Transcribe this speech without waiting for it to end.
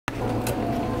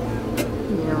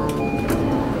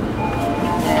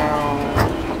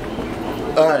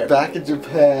Alright, back in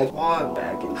Japan. Oh,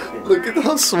 back in Japan. Look at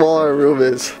how small our room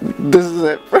is. This is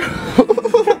it, bro.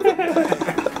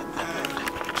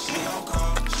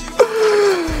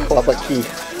 Wabaki.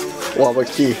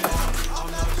 Wabaki.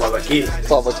 Wabaki.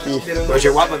 Wabaki. Where's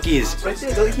your wabakis? Right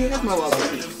there, don't you have my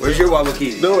wabaki? Where's your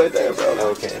wabakis? No, right there,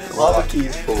 bro. Okay.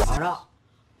 Wabakis. あら、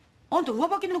あんた上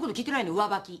履きのこと聞いてないの？上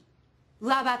履き。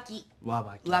上履き。上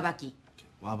履き。上履き。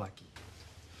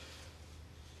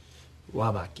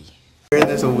上履き。 We're in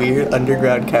this weird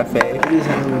underground cafe.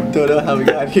 Don't know how we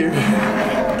got here.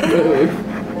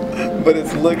 But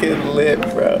it's looking lit,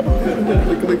 bro.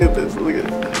 Look at this. Look at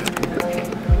this.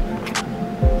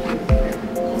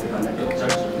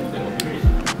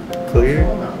 Clear?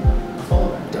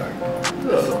 Dark.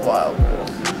 This is wild, bro.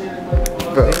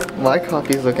 Bro, my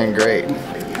copy's looking great.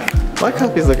 My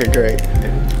copy's looking great.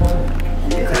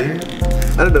 Clear?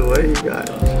 I don't know what you got.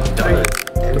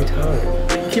 Every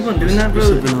time. Keep on doing that, bro.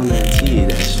 You're sipping on that tea,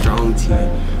 that strong tea.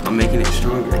 I'm making it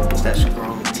stronger. It's that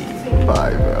strong tea.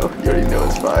 Bye, bro. You already know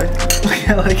it's bye.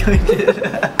 I like how you did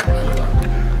that.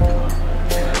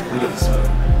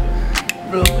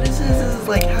 Bro, what is this? This is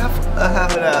like half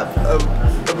and half of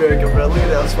American, bro. Look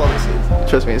at how small this is.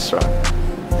 Trust me, it's strong.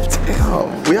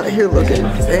 Damn, we out here looking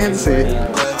fancy.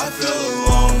 I feel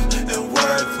alone and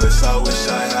worthless. I wish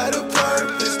I had a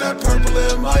purpose. That purple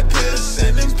in my piss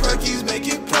and them perkies make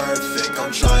it perfect.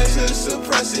 I'm trying to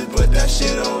suppress it, but that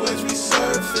shit always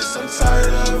resurface. I'm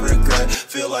tired of regret.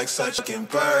 Feel like such a fucking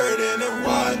burden. And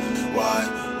why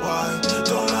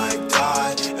don't I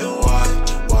die? And why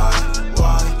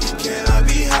can't I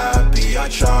be happy? I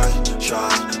try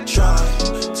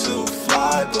to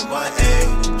fly, but my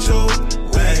angel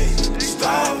wings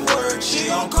stop work. She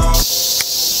gon' call.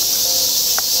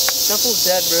 Shuffle's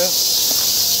dead, bro.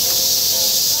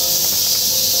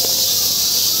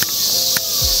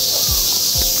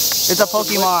 It's a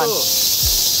Pokemon.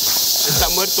 Está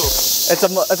muerto. It's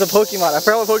a Pokemon. I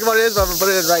forgot what Pokemon it is, but I'm gonna put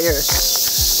it in right here.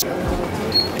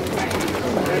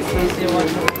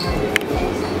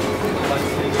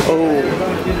 Oh,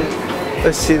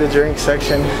 let's see the drink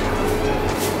section.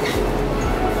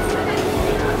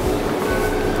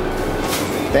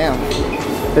 Damn.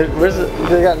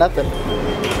 They got nothing.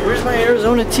 Where's my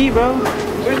Arizona tea, bro?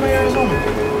 Where's my Arizona?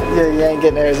 Yeah, you ain't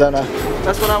getting Arizona.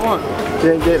 That's what I want.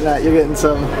 You ain't getting that. You're getting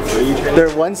some.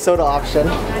 There's one soda option.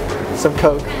 Some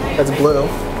Coke. That's blue.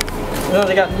 No,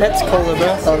 they got Mets Cola,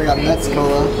 bro. Oh, they got Mets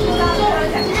Cola.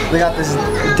 They got this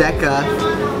Deca.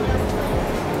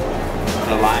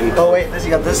 The lime. Oh wait, you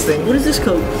got this thing. What is this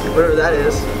Coke? Whatever that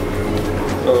is.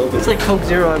 Oh, It's like Coke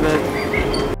Zero, I bet.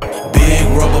 Big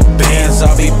rubber bands,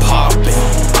 I be popping.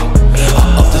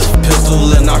 Up this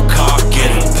pistol and I cock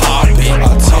it and pop it.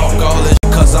 I talk all this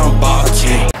cause I'm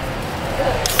boxing.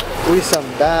 We some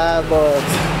bad boys.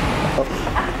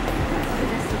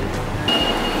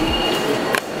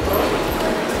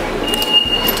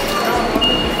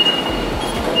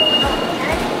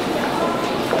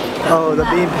 Oh, the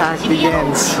bean pack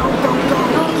begins.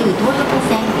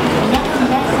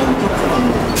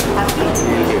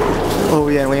 Oh,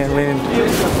 we in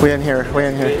here.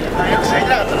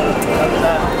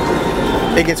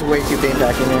 It gets way too bean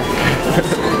pack in here.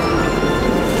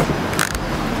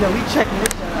 No, we checking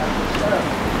this out.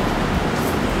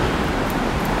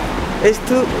 It's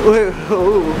too. Wait,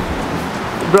 oh.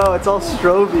 Bro, it's all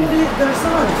stroby. There's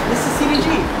songs. This is CDG.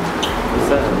 what's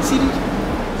that? CDG.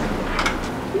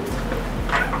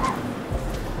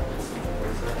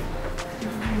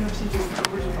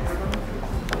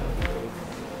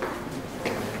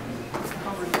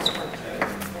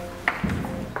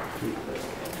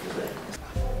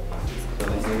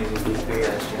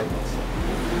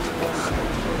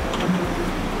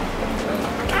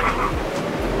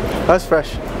 That's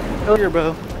fresh. Oh, here,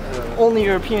 bro. Only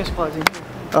European spots in here.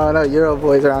 Oh no, Euro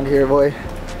boys around here, boy.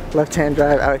 Left hand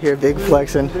drive out here, big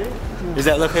flexing. Is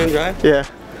that left hand drive? Yeah.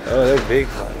 Oh, they're big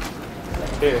fun.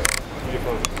 Here, your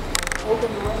phone.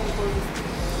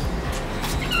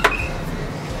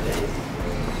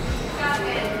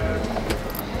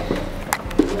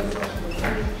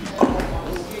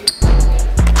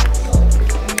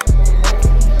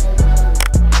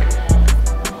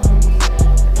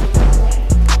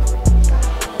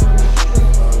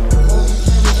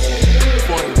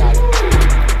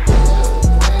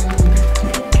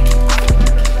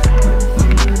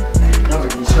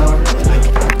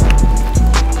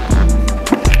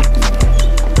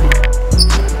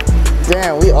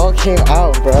 Damn, we all came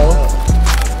out, bro.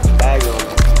 Bag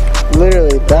on.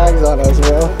 Literally, bags on us,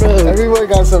 bro. Everyone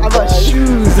got some How about bags.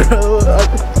 shoes, bro?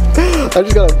 I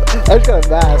just got a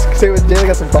mask. Same with Jalen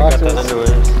got some boxers.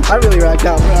 I really racked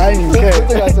out, bro. I didn't even care. I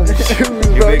got some shoes,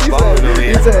 You bro. big baller over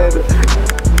here. He said,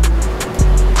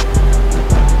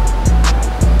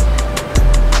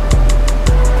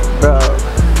 bro,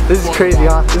 this is crazy,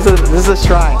 huh? This is a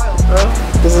shrine.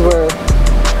 This is where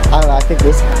I don't know. I think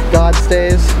this god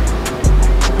stays.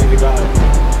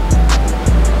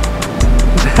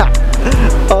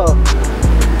 Oh.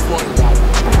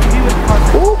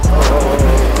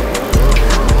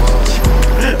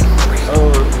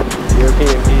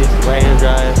 European piece, right hand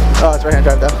drive. Oh, it's right hand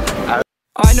drive though.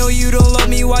 I know you don't love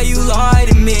me, why you lie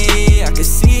to me? I can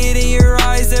see it in your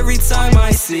eyes every time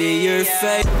I see your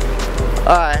face.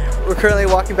 Alright, we're currently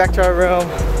walking back to our room.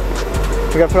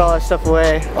 We gotta put all our stuff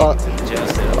away. All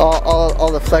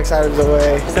the flex items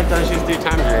away. Except those shoes 3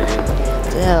 times already.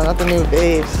 Damn, not the new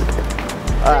babes.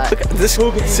 Alright. Look, this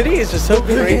city is just so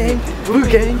crazy. Blue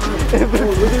gang. Look at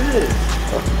this.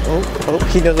 Oh,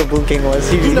 he knows what Blue King was.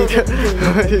 He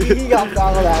got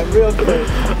all of that real quick.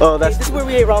 Oh, This is where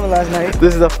we ate ramen last night.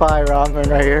 This is the fire ramen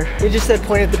right here. They just said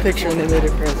point at the picture and they made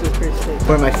it for us. It was pretty sick.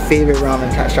 One of my favorite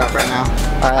ramen shop right now.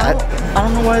 I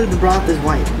don't know why the broth is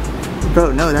white.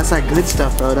 Bro, no, that's that good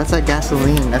stuff, bro. That's that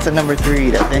gasoline. That's a number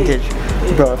 3, that vintage.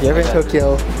 Bro, if you're ever in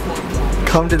Tokyo,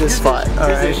 come to this spot.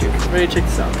 Alright. Ready to check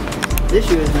this out. The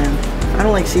issue is, man, I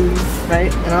don't like seaweed,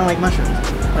 right? And I don't like mushrooms.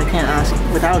 I can't ask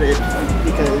without it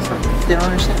because they don't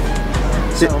understand.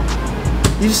 So,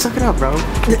 you just suck it up, bro.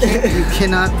 You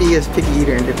cannot be a picky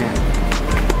eater in Japan.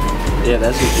 Yeah,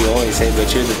 that's what you always say,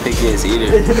 but you're the pickiest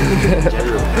eater in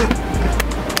general.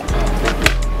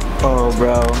 Oh,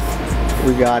 bro.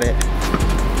 We got it.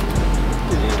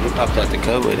 Yeah, we popped out the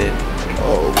cup with it.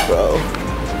 Oh, bro.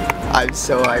 I'm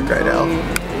so hyped right now.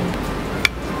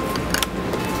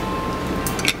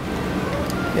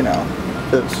 You know,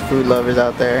 those food lovers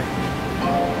out there.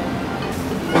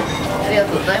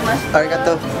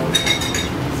 Arigato.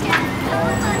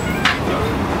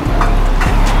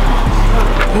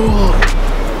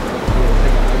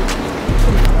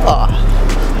 Ah.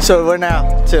 So we're now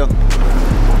to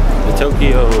The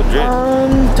Tokyo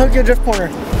Drift. Tokyo Drift Corner.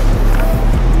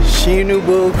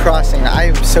 Shinubu Crossing. I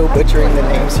am so butchering the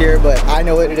names here, but I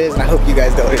know what it is and I hope you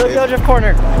guys know what it is. Tokyo Drift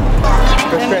Corner.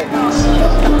 That's great.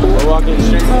 We're walking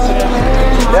straight to it.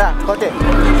 Yeah, fuck it.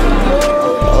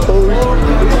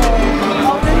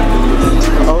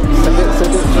 Oh, send it,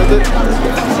 send it, send it.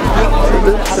 Send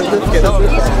it, send it,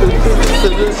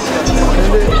 send it,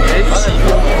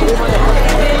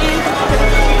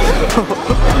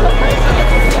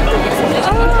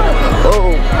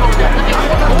 Oh,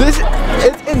 this,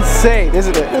 it's insane,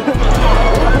 isn't it?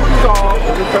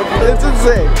 It's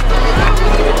insane.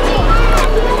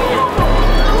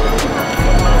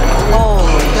 Oh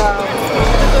my god.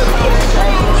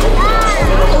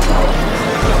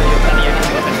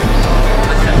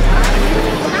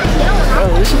 Oh,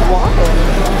 this is wild.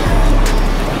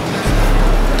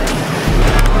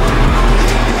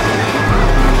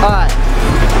 Alright.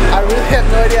 I really have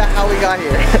no idea how we got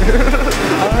here. I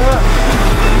don't know.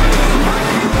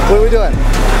 What are we doing?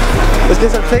 Let's get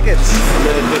some tickets.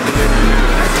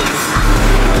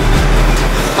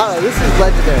 Oh, this is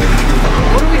legendary.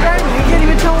 What are we driving? You can't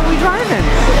even tell what we're driving.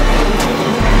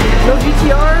 No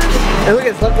GTRs? And look,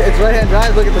 it's left, it's right hand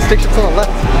drive. Look at the stick shift's on the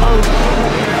left.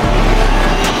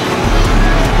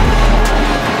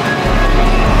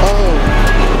 Oh.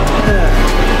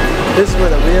 This is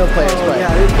where the real players play.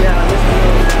 Yeah.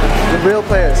 The real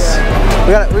players.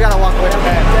 We gotta walk away from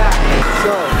that.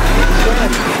 So,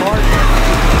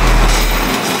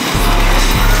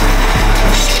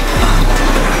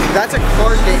 that's a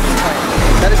card game we're playing.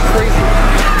 That is crazy.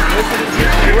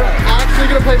 We're actually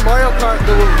gonna play Mario Kart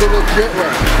the legit way.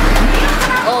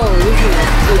 Oh, this is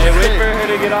Hey, wait insane. for her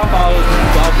to get off. I'll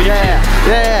beat you.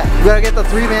 Yeah. We gotta get the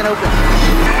 3-man open.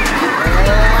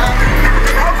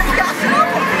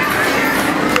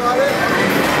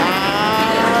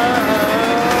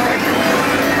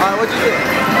 Alright, what'd you get?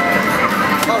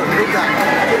 Oh, big guy.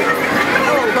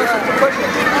 Oh, push it.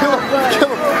 Kill him. Push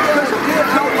him.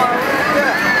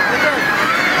 Yeah.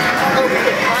 Oh, with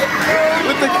the kite.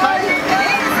 With the kite.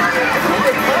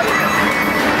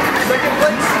 Second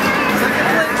place.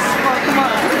 Oh, come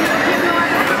on.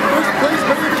 First place,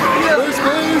 baby. First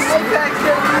place.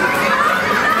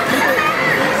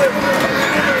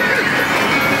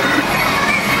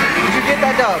 Did you get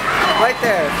that dog? Right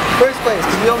there. First place.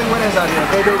 Because we only winners out here.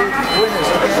 Okay, baby? Winners,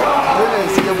 okay?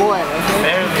 Winners. Your boy, okay?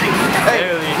 Barely.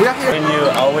 Hey, we got here.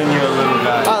 I'll win you a little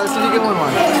guy. Oh, let's see if you can win one.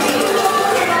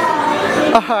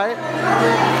 Alright.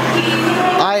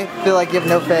 I feel like you have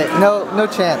no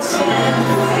chance.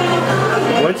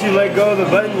 Once you let go of the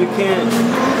button, you can't.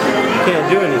 can't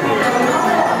do anything.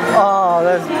 Oh,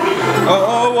 that's...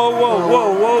 Whoa.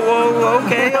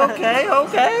 Okay.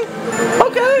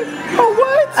 Oh,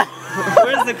 what?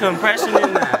 Where's the compression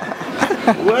in that?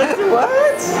 What?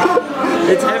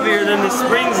 It's heavier than the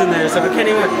springs in there, so I can't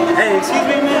even... Hey, excuse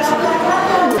me, miss?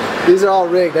 These are all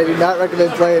rigged. I do not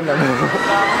recommend playing them.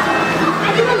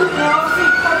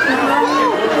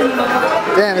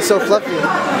 Damn, it's so fluffy.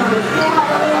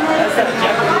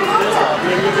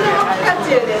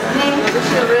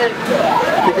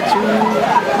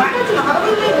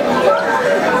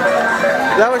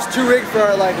 That was too rigged for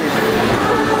our liking.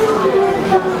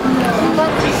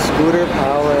 Scooter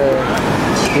power.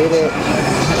 Hit it.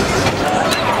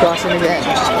 Crossing again.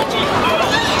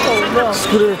 Oh no.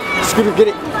 Scooter, get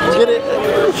it. Get it.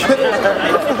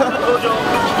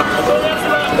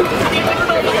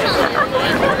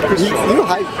 You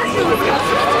hype.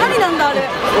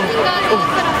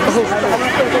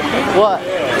 What?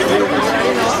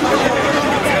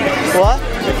 What?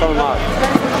 It's unlocked.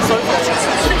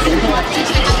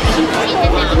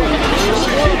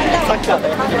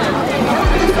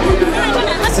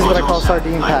 This is what I call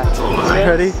sardine packed.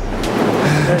 Ready?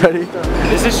 Ready?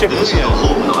 This is Shibuya.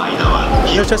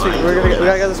 No, trust me, we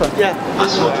gotta get this one. Yeah.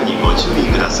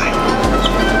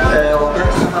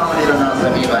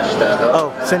 Oh,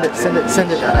 send it.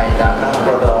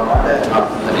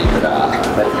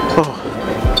 Oh.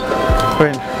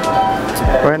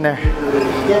 We're in there.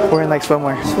 We're in like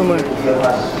swimwear.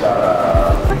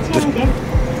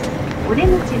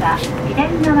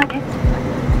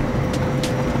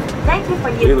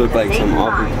 We look like some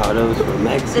avocados from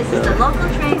Mexico. This is the local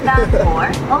train bound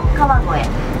for Honkawagoe.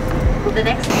 The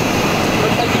next...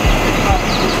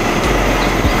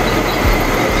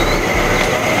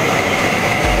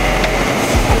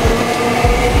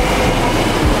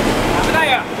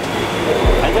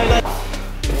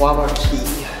 Wabaki.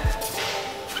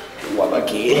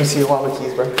 Let me see your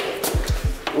Wabakis, bro.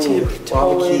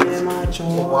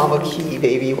 Wabaki,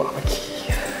 baby, Wabaki.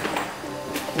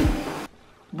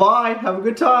 Bye, have a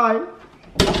good time.